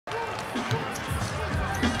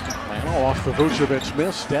Now off the Vucevic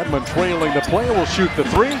miss. Dedmon trailing the play, will shoot the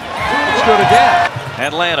three. It's good again.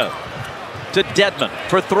 Atlanta to Dedmon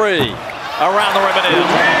for three. Around the rim and in.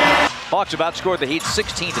 Hawks have outscored the Heat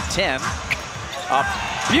 16-10. A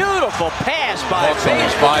beautiful pass by Hawks on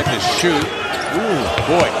his 5 to shoot. Ooh,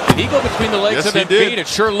 boy. Did he go between the legs of Embiid? It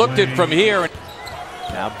sure looked it from here.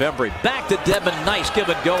 Now Bembry back to Dedmon. Nice give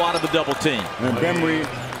and go out of the double team. And Bembry,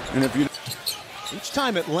 and if you... Each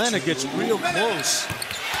time Atlanta gets real close,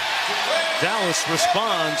 Dallas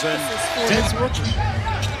responds, and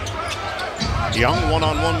Young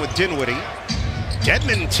one-on-one with Dinwiddie.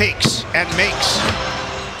 Dedmon takes and makes.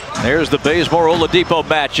 There's the Bazemore-Oladipo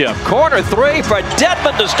matchup. Corner three for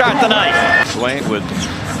Dedmon to start the night. Dewayne with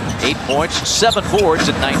 8 points, 7 boards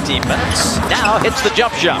in 19 minutes. Now hits the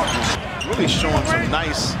jump shot. Really showing some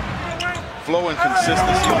nice flow and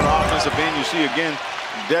consistency on the offensive end. You see again,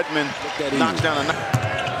 Dedmon knocks down a...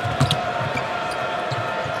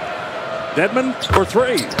 Dedmon for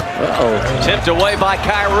three. Tipped away by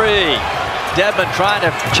Kyrie. Dedmon trying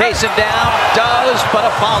to chase him down. Does, but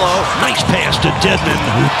a follow. Nice pass to Dedmon,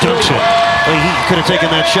 who dunks it. Well, he could have taken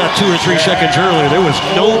that shot 2 or 3 seconds earlier. There was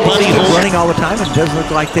nobody running all the time, and it doesn't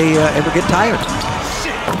look like they ever get tired.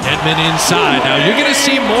 Dedmon inside. Now you're going to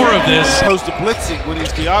see more of this. Opposed to blitzing when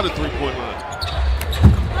he's the out of three-point line.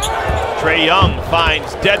 Trae Young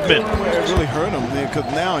finds Dedmon. It really hurt them because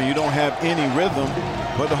now you don't have any rhythm.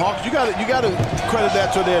 But the Hawks, you got to credit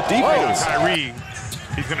that to their defense. Kyrie,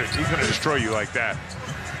 he's gonna destroy you like that.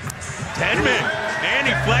 Dedmon, and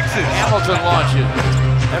he flexes. Hamilton launches.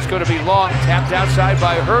 That's going to be long. Tapped outside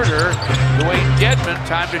by Herter. Dewayne Dedmon,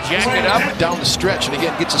 time to jack it up. Down the stretch, and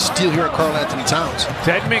again gets a steal here at Karl Anthony Towns.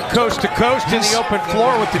 Dedmon coast to coast in the open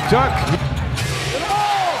floor with the dunk.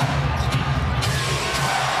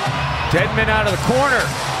 Dedmon out of the corner.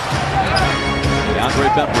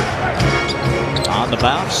 DeAndre Bembry on the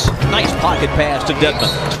bounce. Nice pocket pass to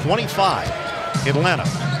Dedmon. 25, Atlanta.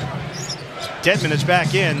 Dedmon is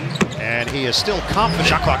back in, and he is still confident.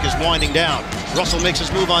 Shot clock is winding down. Russell makes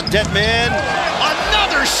his move on Dedmon.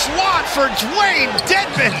 Another swat for Dewayne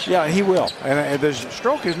Dedmon. Yeah, he will. And the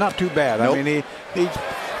stroke is not too bad. Nope. I mean, he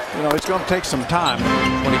you know, it's going to take some time.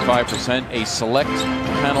 25%, a select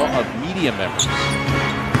panel of media members.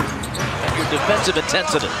 Your defensive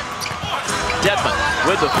intensity. Dedmon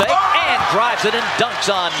with the fake and drives it and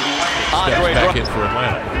dunks on Andre back Drummond. in for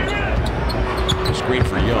Atlanta. Screen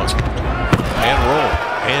for Young. And roll.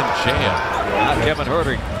 And jam. Now Kevin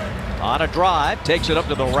Herter on a drive. Takes it up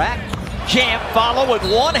to the rack. Jam follow with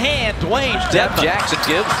one hand. Dwayne Dedmon. Jackson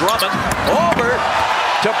gives Drummond over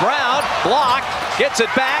to Brown. Blocked. Gets it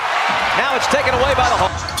back. Now it's taken away by the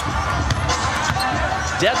Hawks.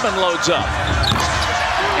 Dedmon loads up.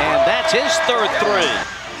 And that's his third three.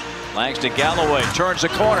 Langston Galloway turns the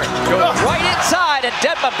corner, goes right inside, and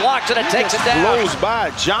Dedmon blocks it and takes it down. Blows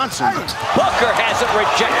by Johnson. Booker has it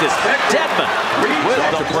rejected. Dedmon with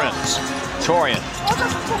the Prince. Torian,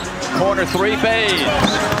 corner three, Bays.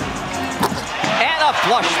 And a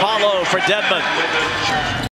flush follow for Dedmon.